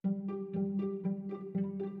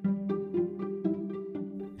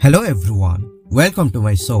Hello everyone, welcome to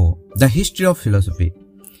my show, The History of Philosophy.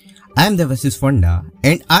 I am Devasis Fonda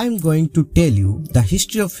and I am going to tell you the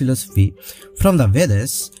history of philosophy from the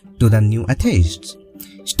Vedas to the new atheists.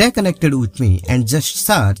 Stay connected with me and just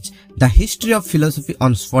search The History of Philosophy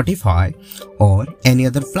on Spotify or any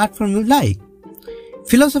other platform you like.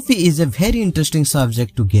 Philosophy is a very interesting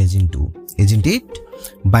subject to gaze into, isn't it?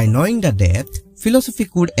 By knowing the depth, philosophy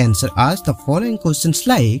could answer us the following questions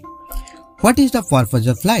like: what is the purpose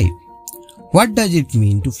of life? What does it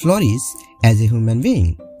mean to flourish as a human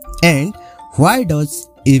being? And why does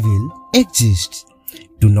evil exist?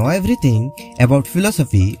 To know everything about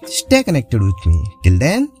philosophy, stay connected with me. Till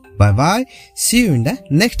then, bye bye. See you in the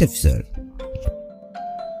next episode.